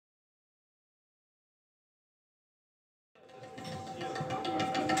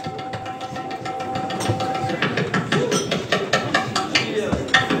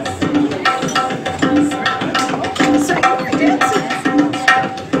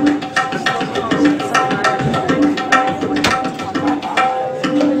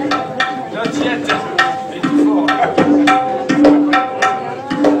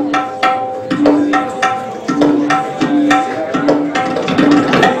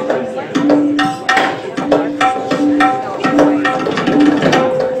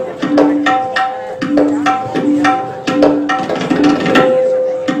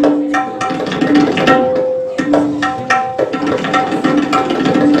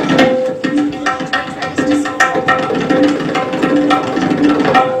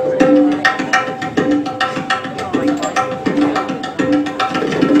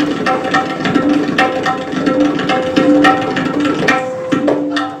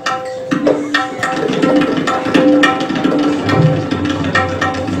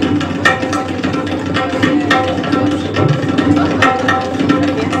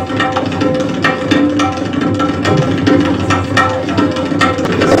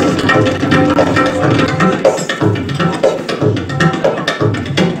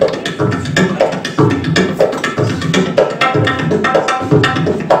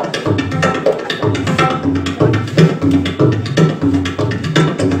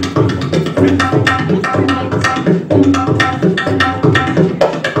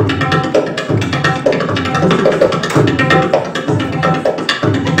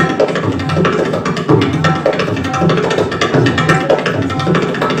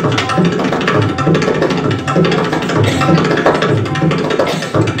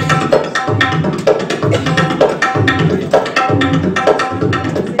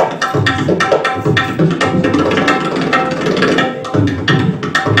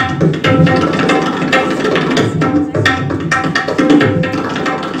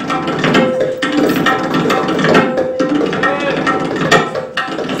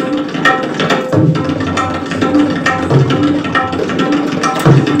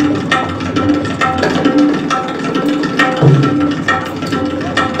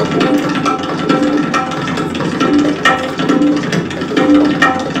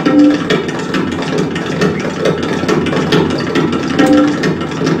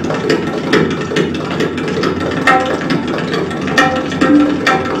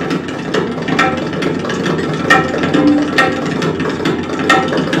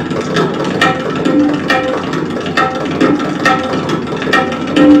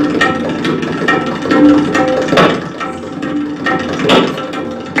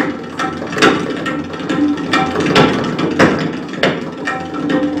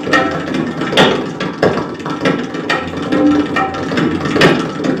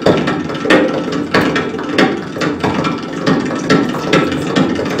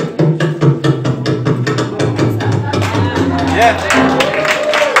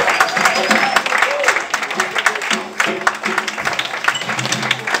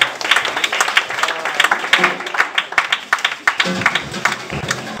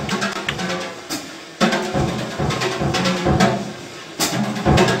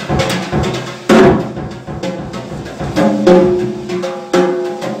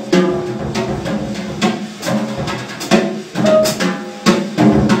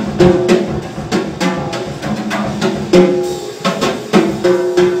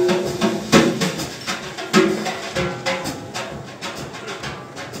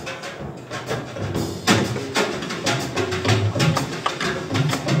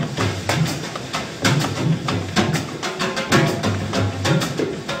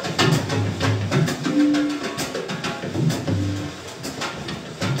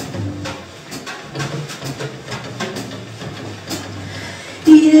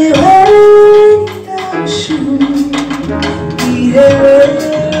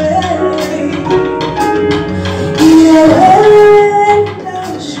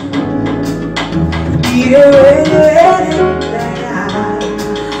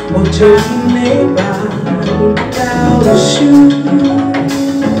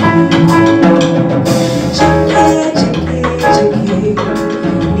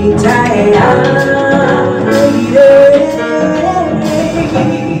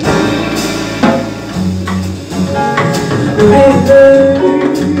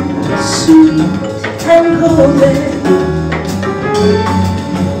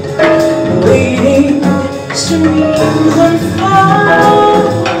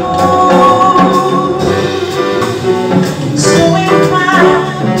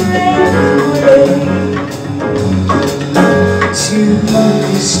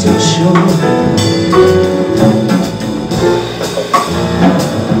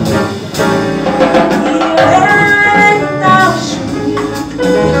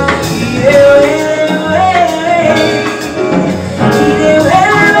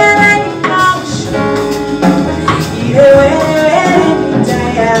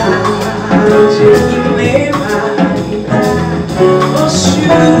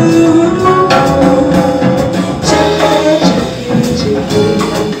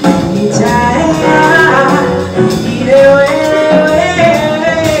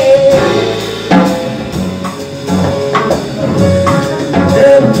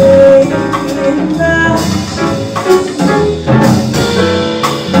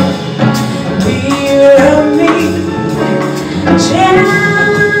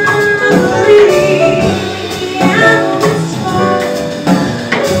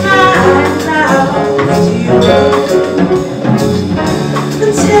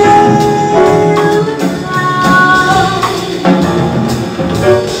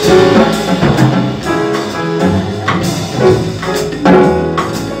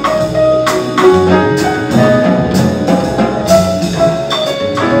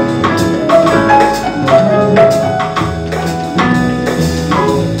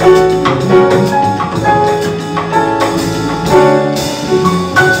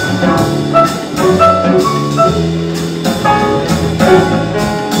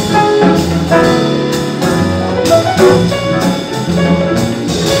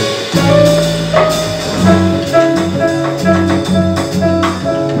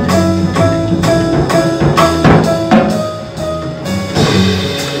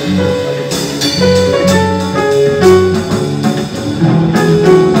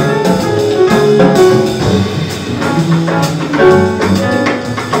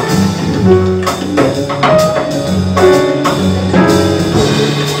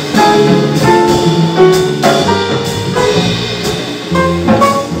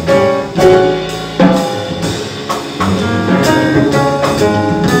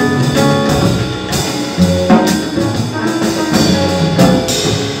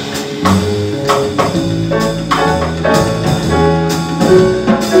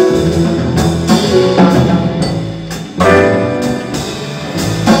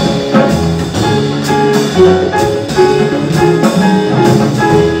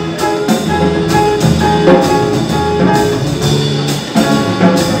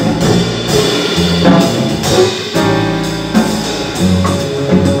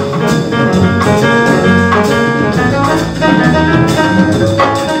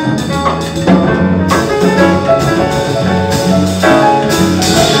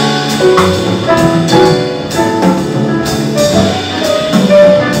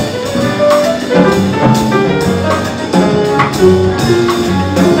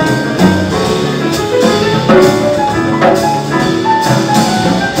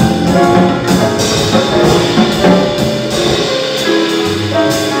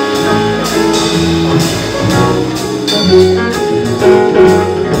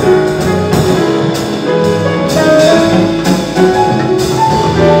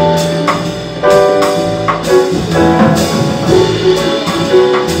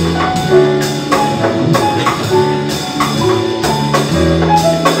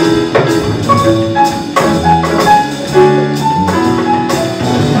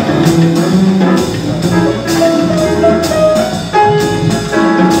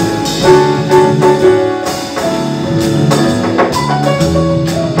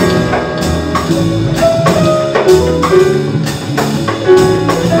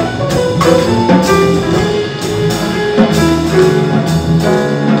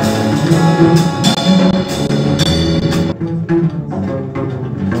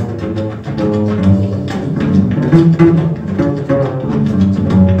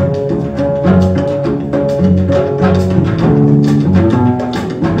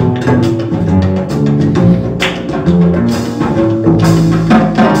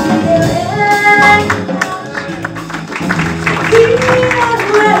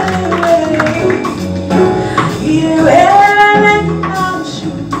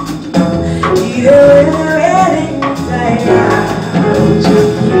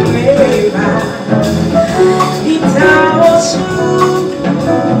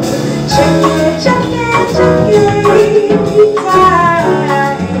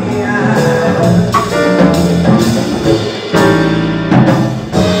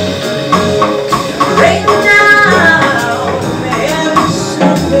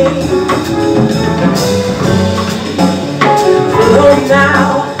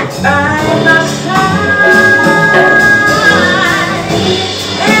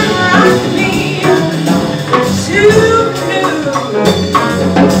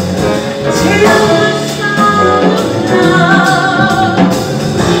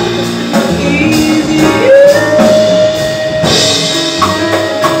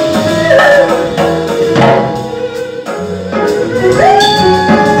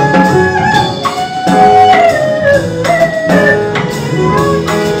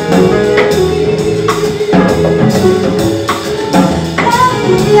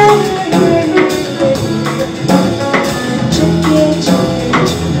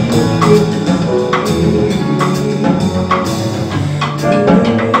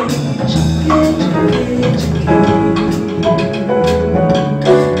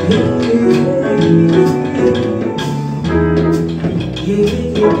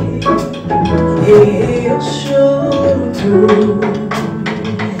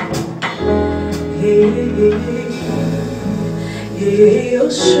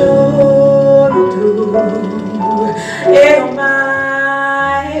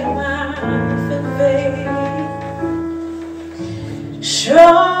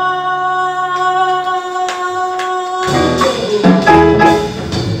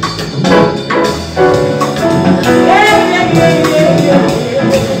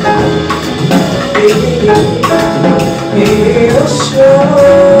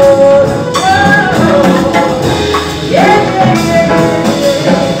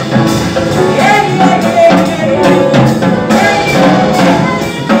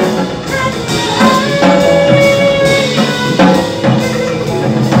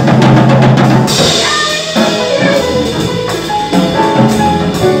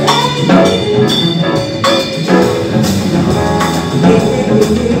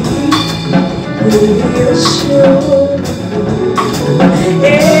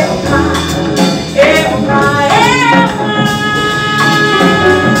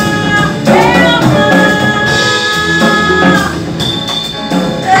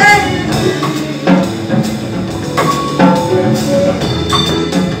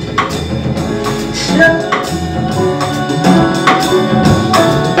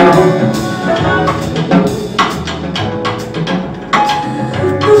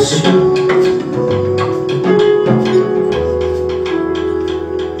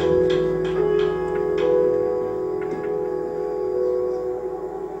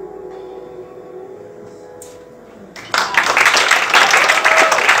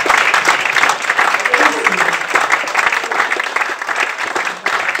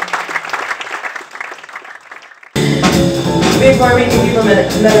Before we can give them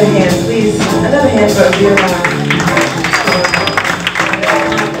another hand, please. Another hand for Avirbhav.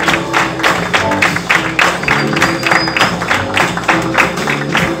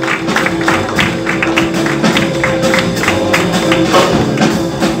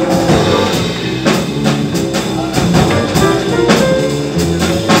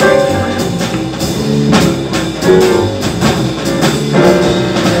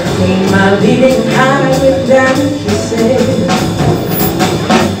 My leading high with down, he said.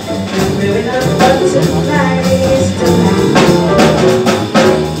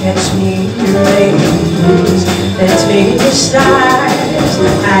 Catch me in the rays, let's make the stars.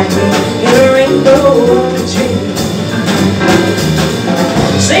 I need a rainbow dream.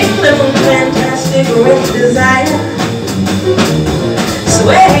 Sing little fantastic with desire.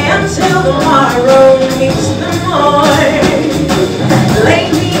 Sway until tomorrow meets the morn. Lay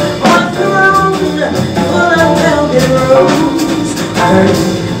me on a throne full of velvet rose,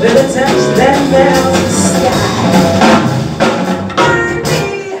 with a touch that melts the sky. Burn me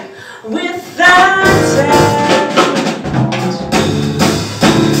without touch.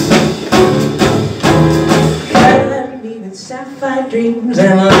 Color me with sapphire dreams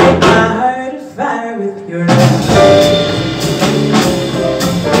and light my heart afire with your love.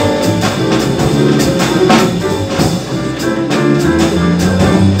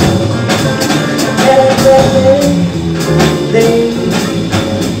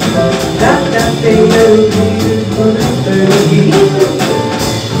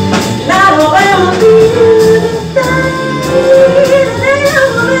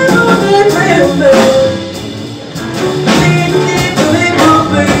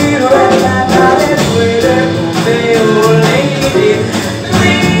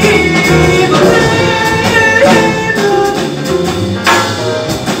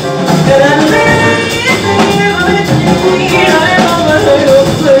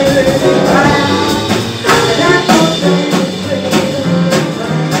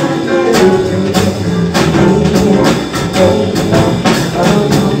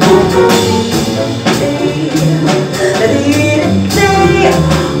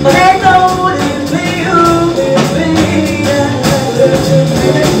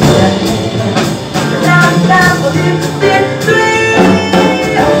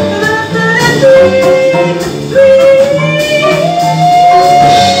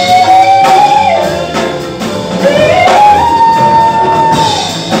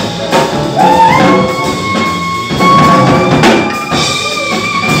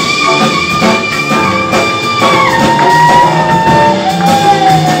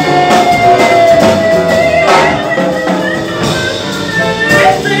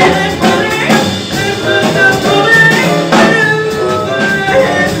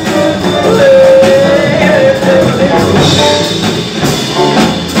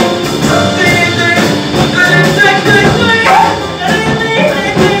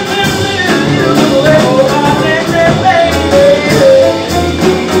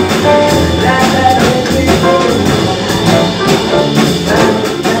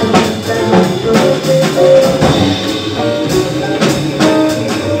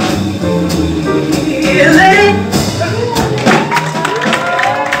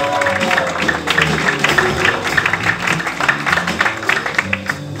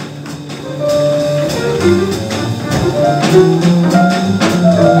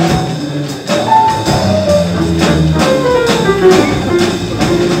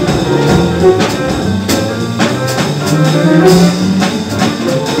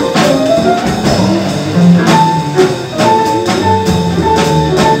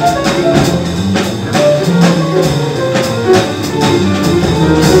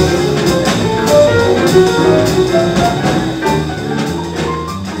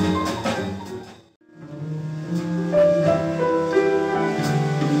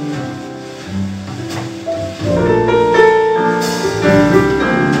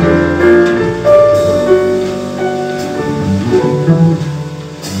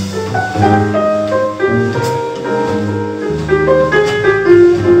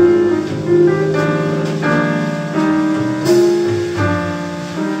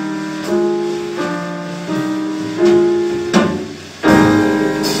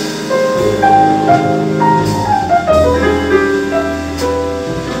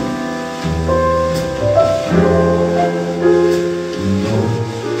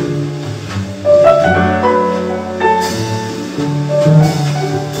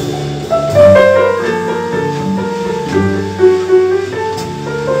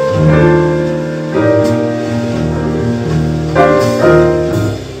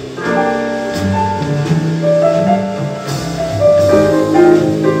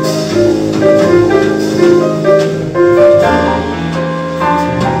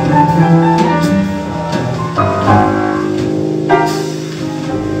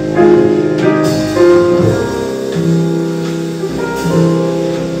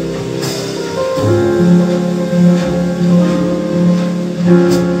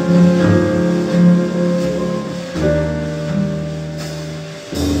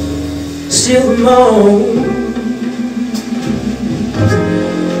 Still moan,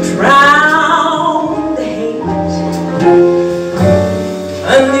 drown the hate,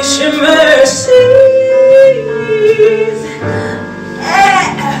 unleash your mercies,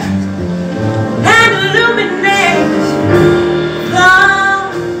 and illuminate the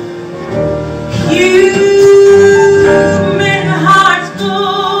human heart's good.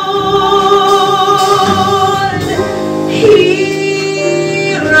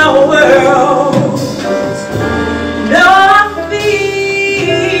 Heal our world. No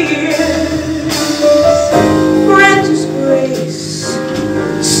fears, grant us grace,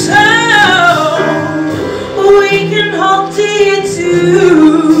 so we can hold dear to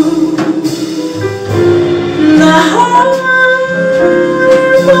the harmony.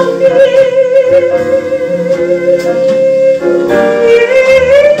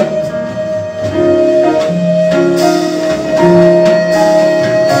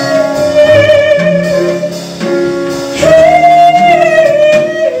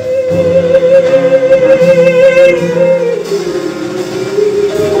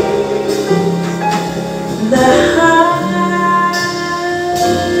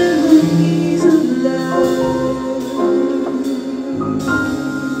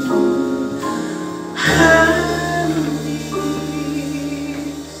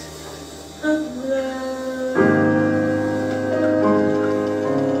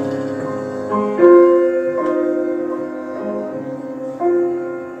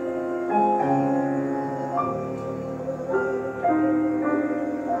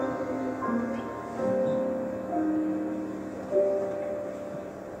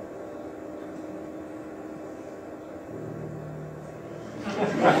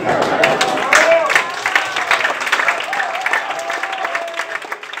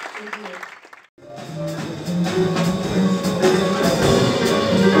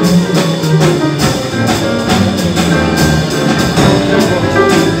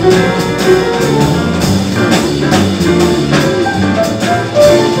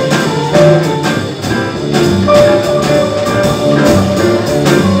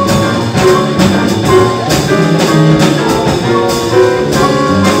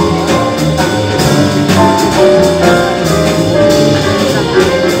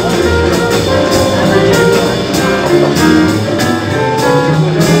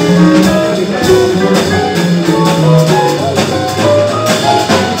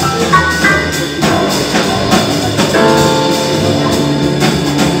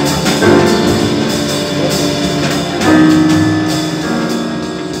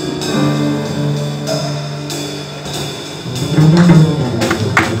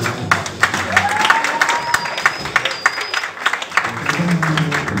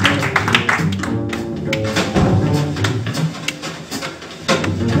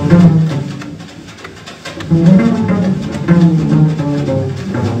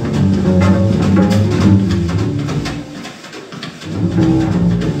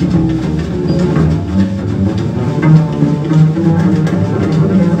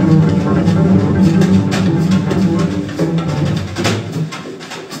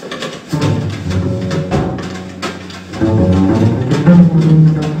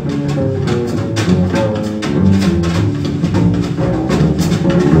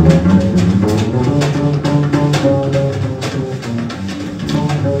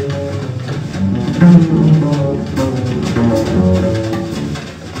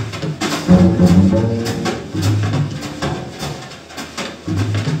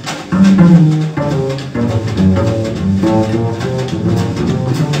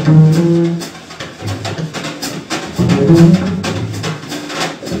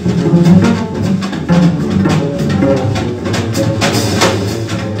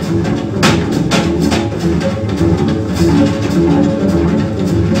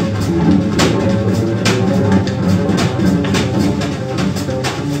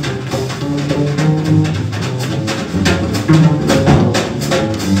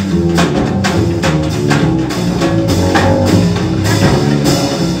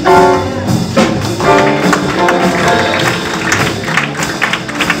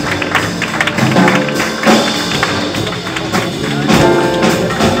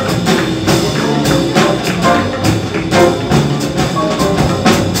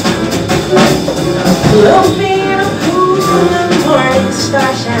 Love me in a pool of morning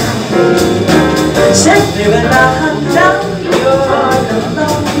starshine. Simply when I'm down, you're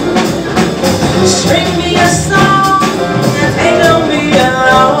alone. String me a song and tangle me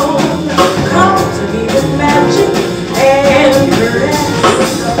alone. Come to me with magic and caress.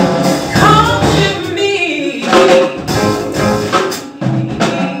 Come to me.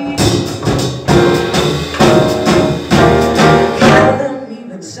 Color me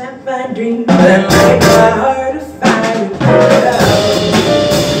with sapphire dreams and light my heart afire with love.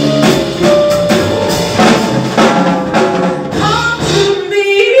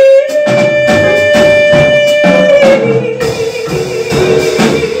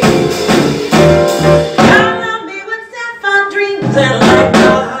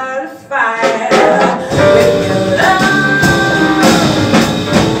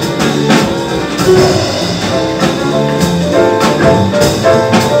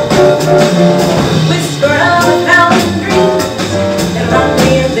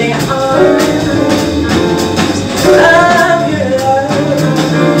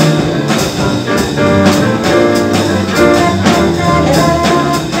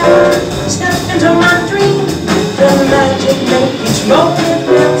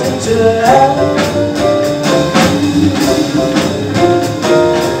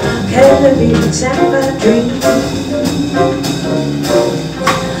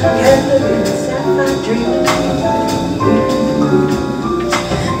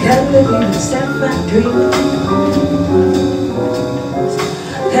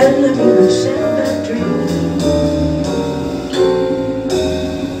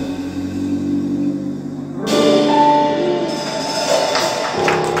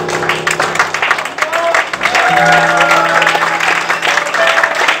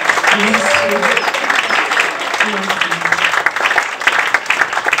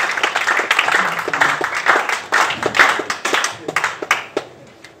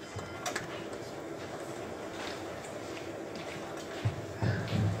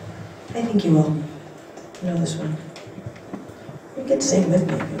 I think you all know this one. You can sing with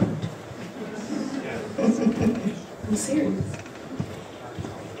me if you want. I'm serious.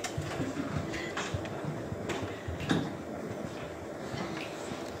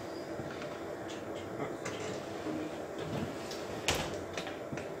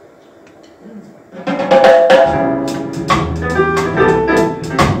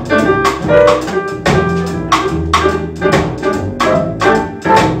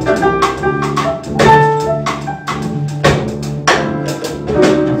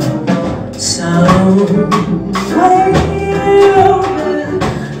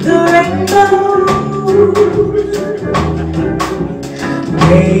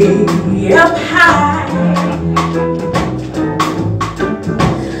 Way up high,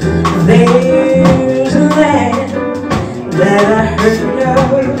 there's a land that I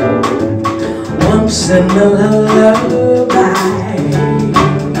heard of once in a lullaby.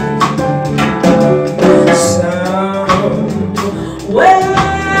 Somewhere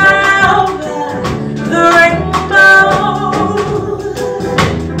over the rainbow,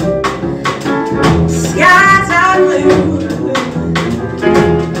 skies are blue.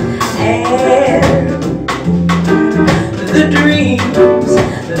 The dreams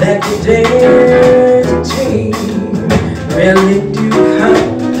that you dare to dream really do come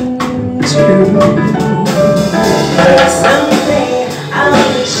true.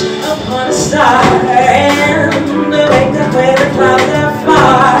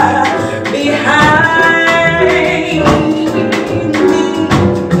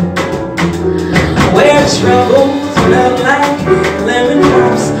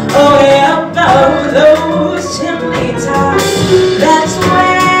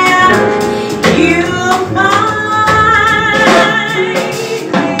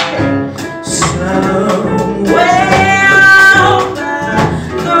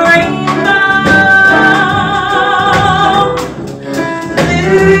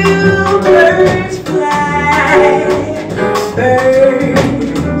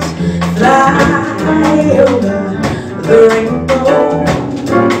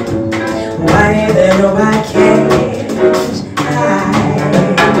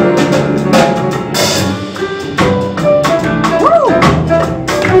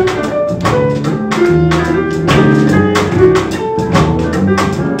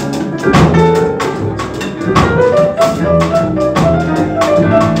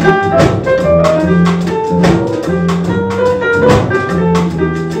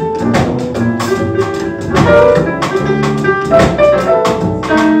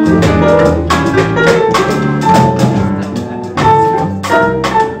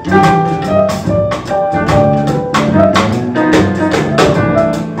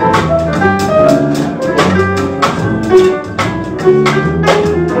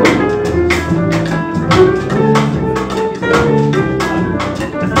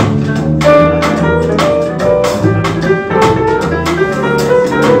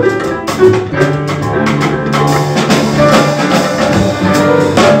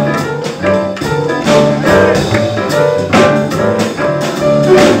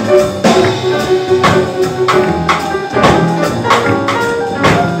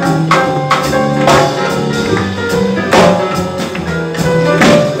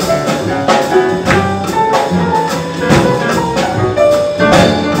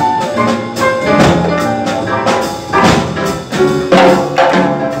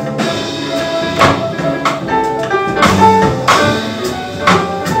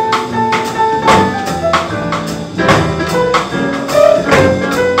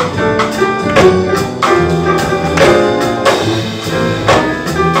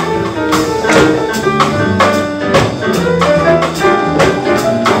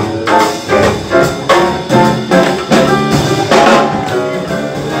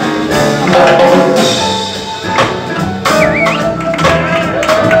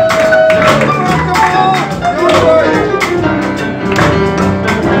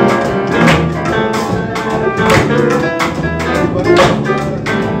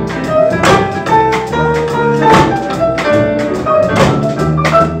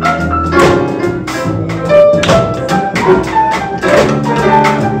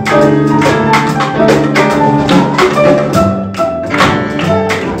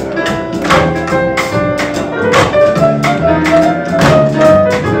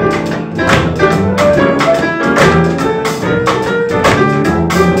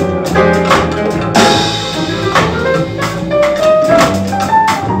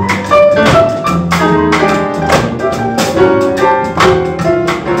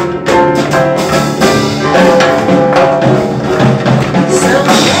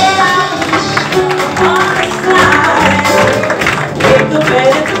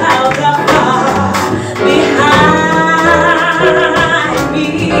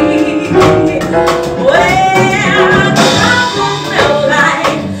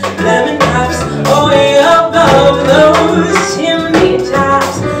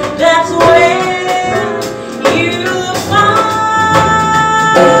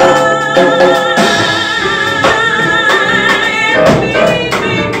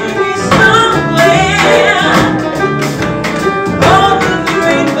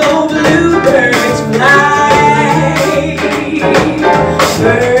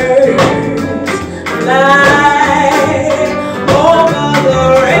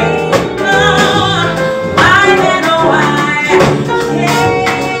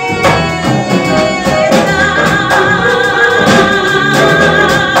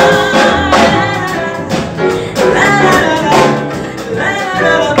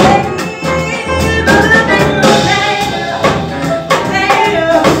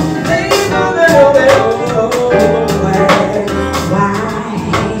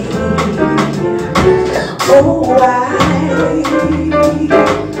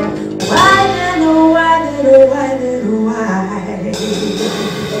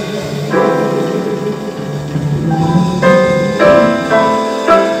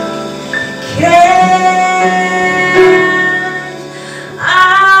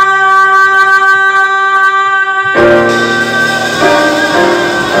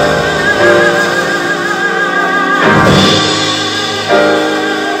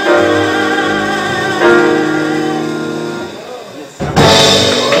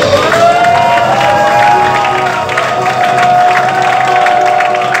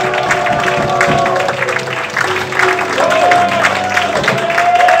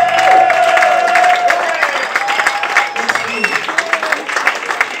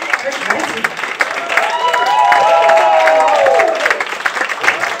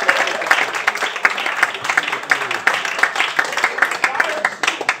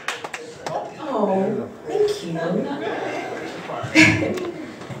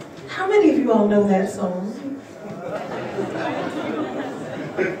 How many of you all know that song?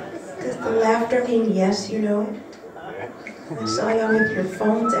 Does the laughter mean yes, you know it? I saw y'all with your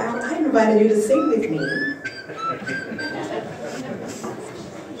phones out. I invited you to sing with me.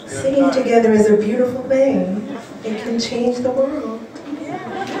 Singing together is a beautiful thing. It can change the world.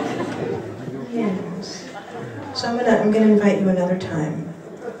 Yes. So I'm gonna invite you another time.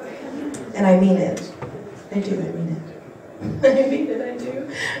 And I mean it. I do, I mean it. I mean it, I do.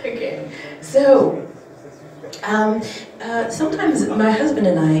 Okay. So, sometimes my husband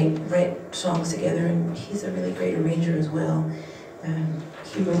and I write songs together, and he's a really great arranger as well.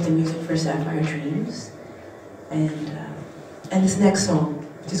 He wrote the music for Sapphire Dreams, and this next song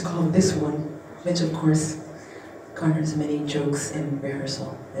is called This One, which of course garners many jokes in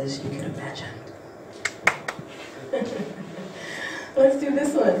rehearsal, as you can imagine. Let's do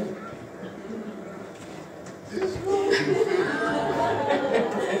this one. This one.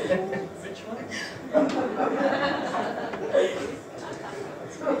 Which one?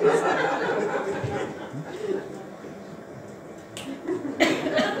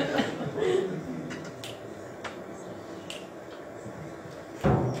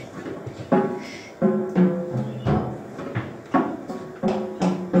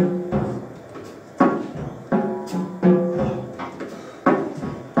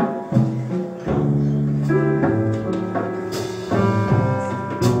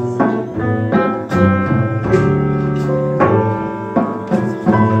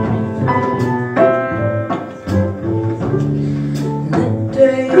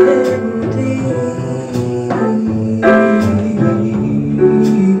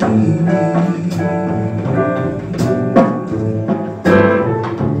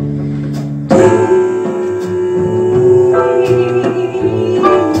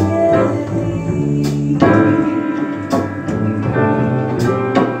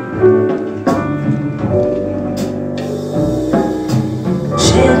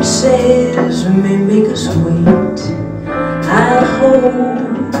 dances may make us wait. I'll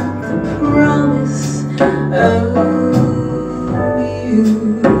hold the promise of you.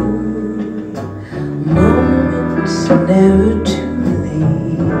 Moments never too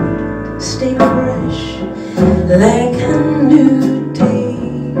late. Stay fresh like a new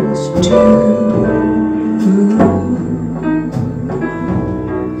day's dew.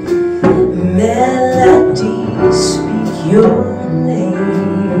 Melodies speak your name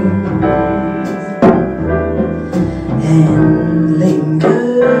and linger,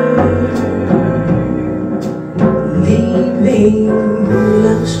 leaving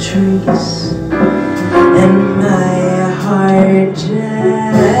love's trace, and my heart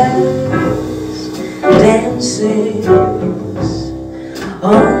just dances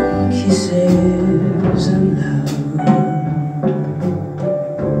on kisses of love.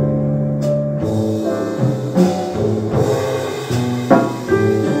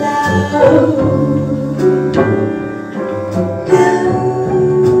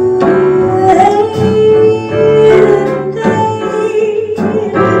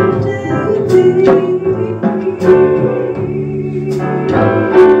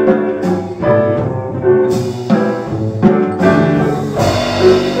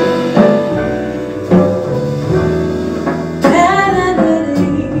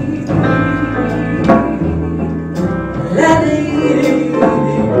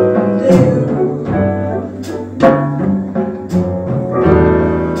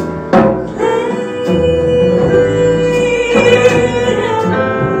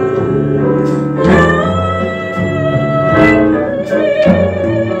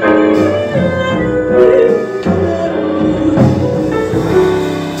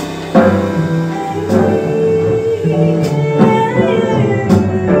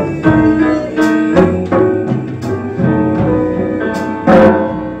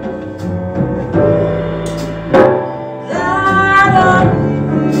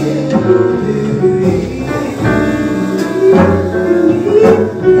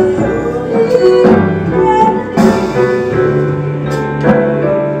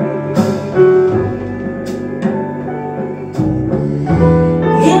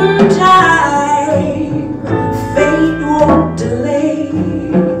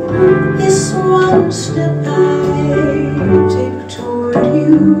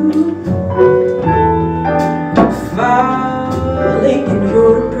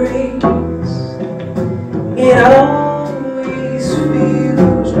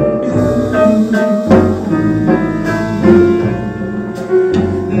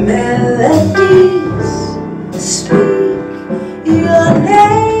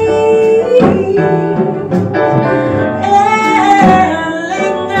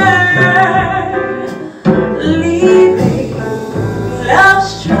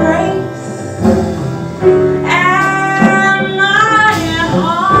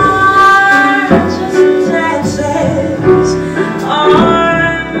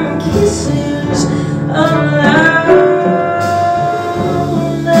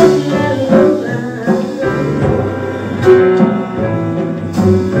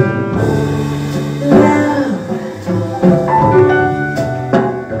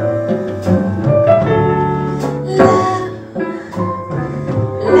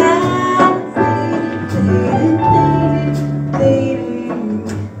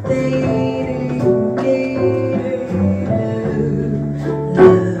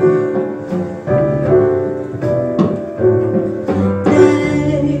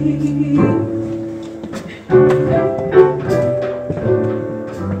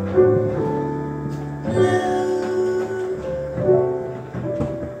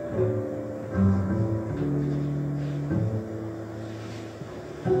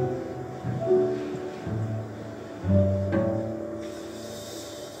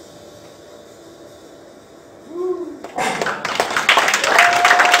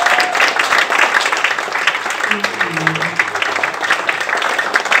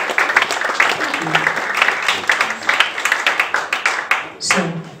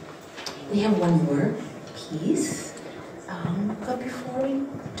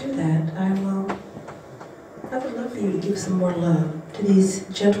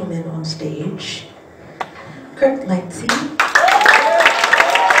 Gentlemen on stage, Kirk, Lightsey,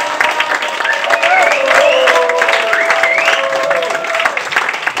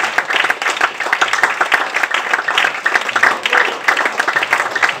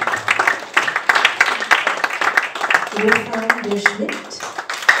 Wolfram, Derschmidt,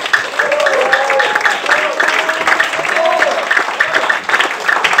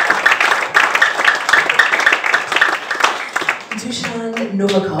 Dusan, Dusan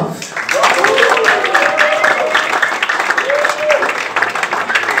Novakov.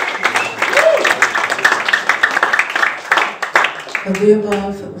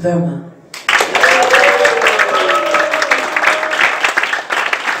 Avirbhav, verma.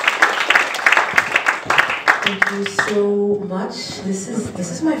 Thank you so much. This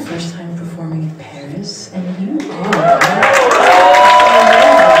is my first time performing in Paris, and you are.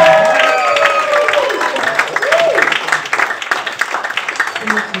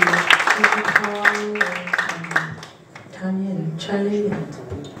 Thank you, Paul, and Tanya, and Charlie, and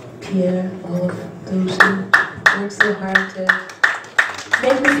Pierre, all of those who worked so hard to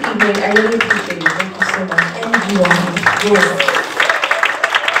make this evening. I really appreciate it. Thank you so much. And you all. Yes.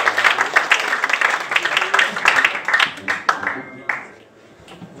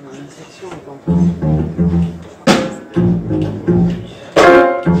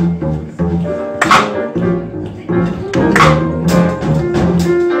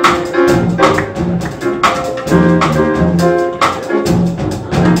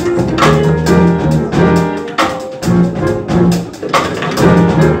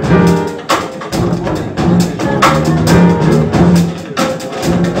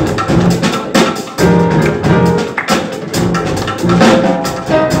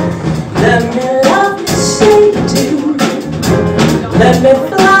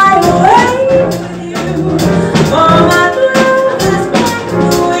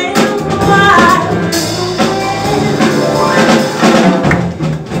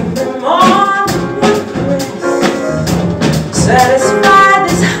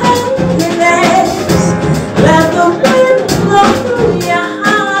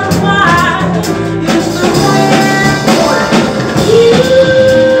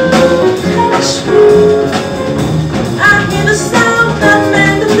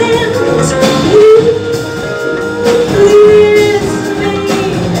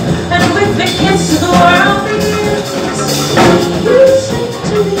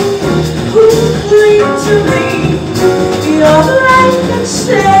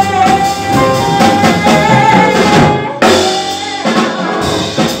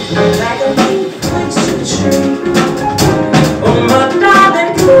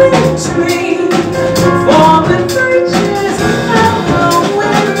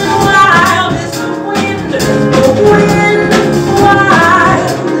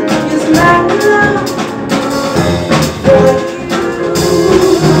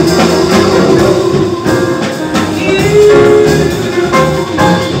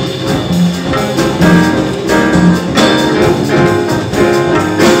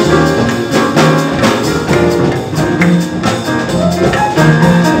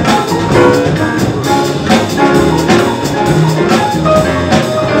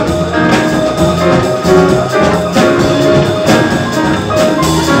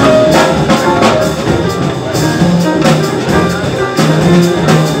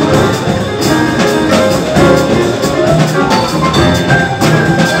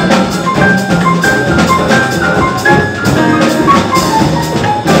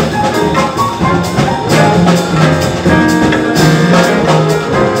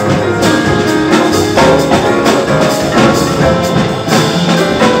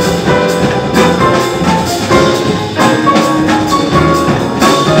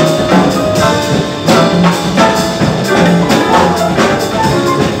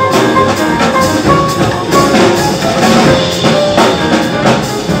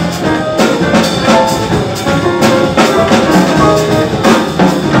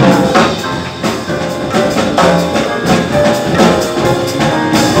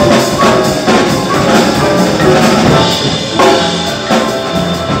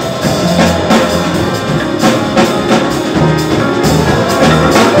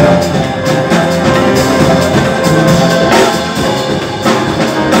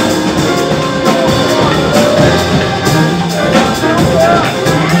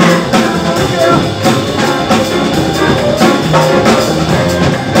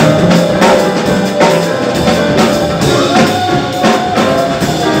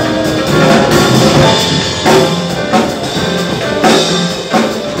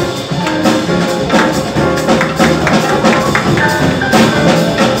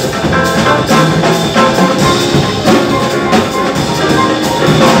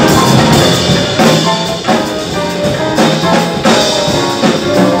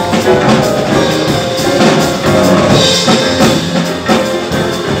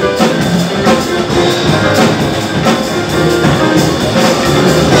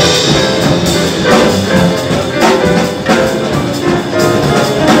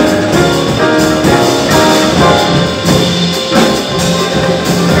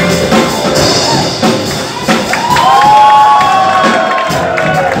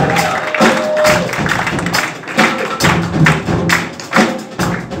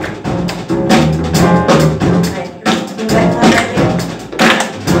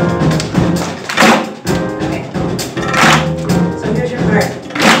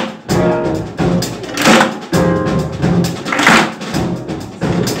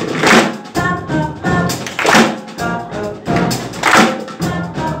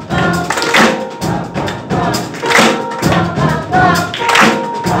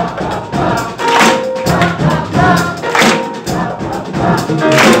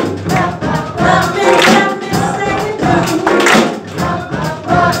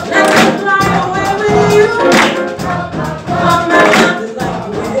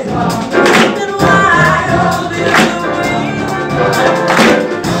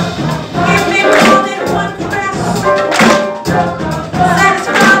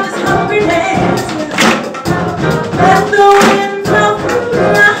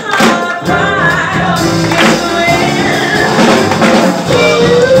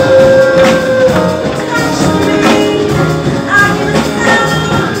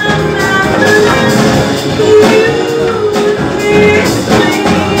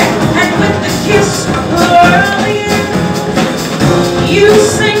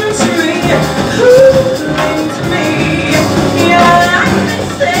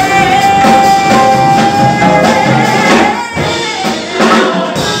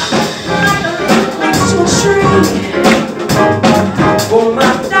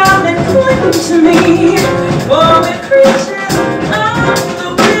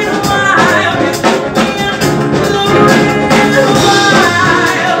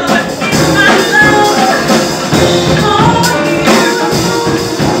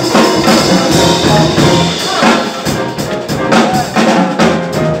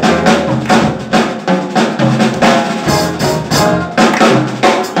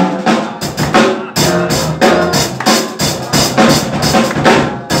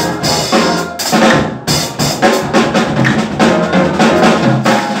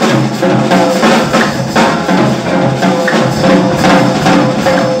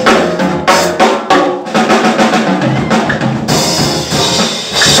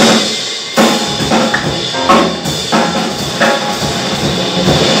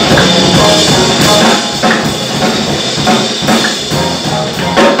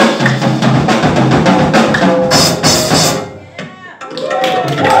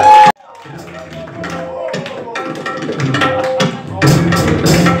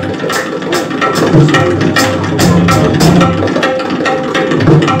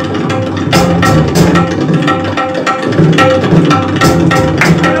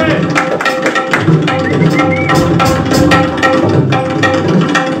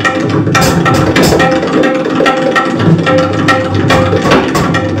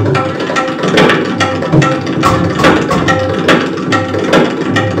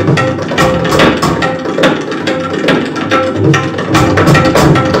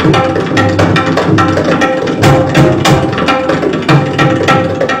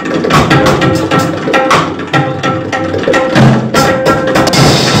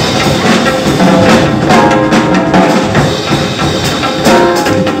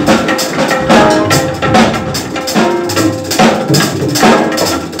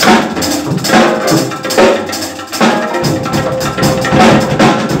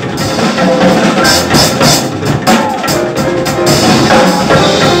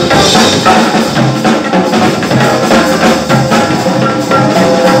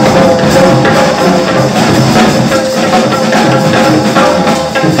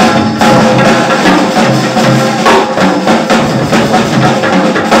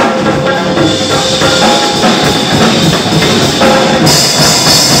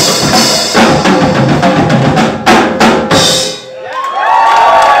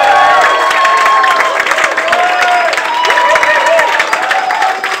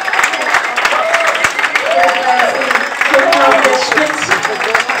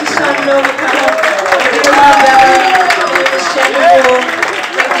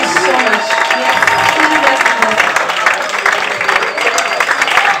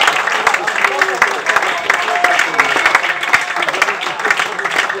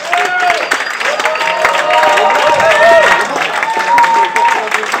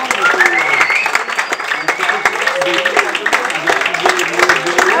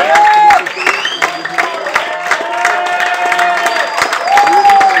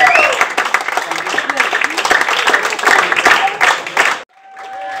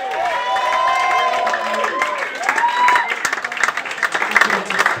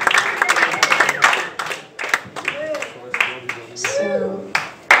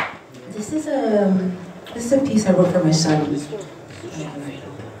 piece I wrote for my son,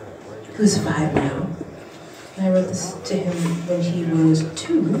 who's 5 now. And I wrote this to him when he was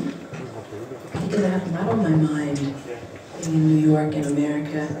 2, because I had a lot on my mind being in New York and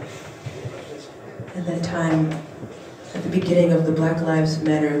America. At that time, at the beginning of the Black Lives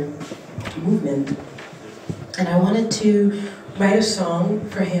Matter movement. And I wanted to write a song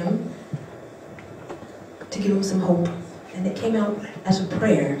for him to give him some hope. And it came out as a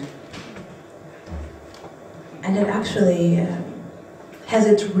prayer. And it actually has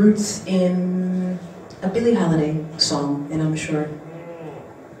its roots in a Billie Holiday song, and I'm sure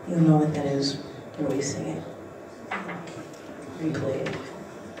you'll know what that is when we sing it. Replay it.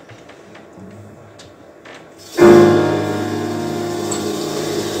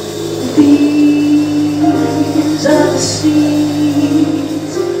 These are the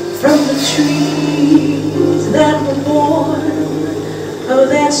seeds from the trees that were born of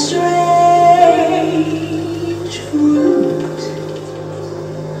that strange fruit.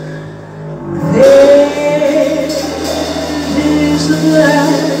 There is the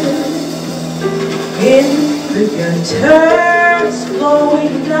blood in the gutters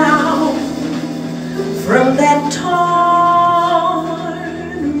flowing down from that torn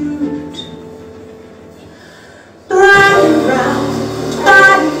root. Black and brown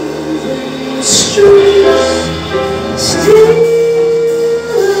bodies in the streets still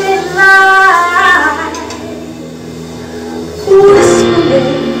in light,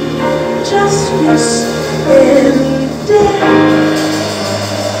 whispering justice and death.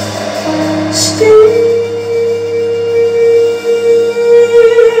 Still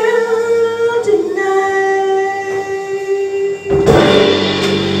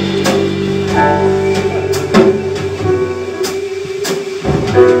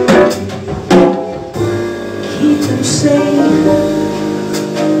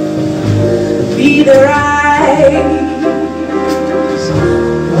be their eyes,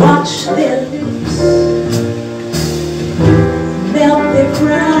 watch their lips, melt their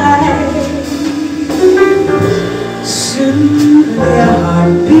cries, soothe their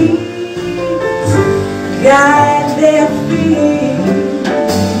heartbeats, guide their feet,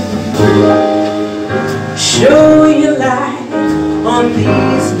 show your light on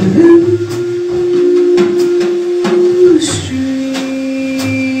these blue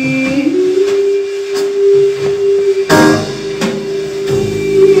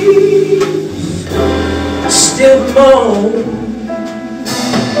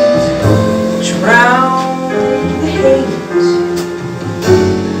drown the hate,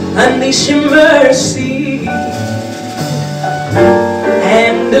 unleash your mercy,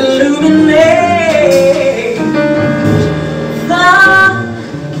 and illuminate the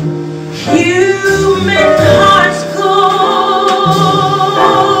human heart's core.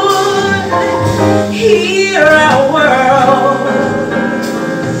 Hear our world,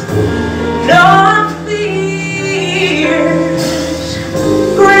 no fears,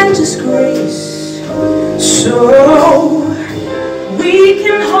 grant us grace, so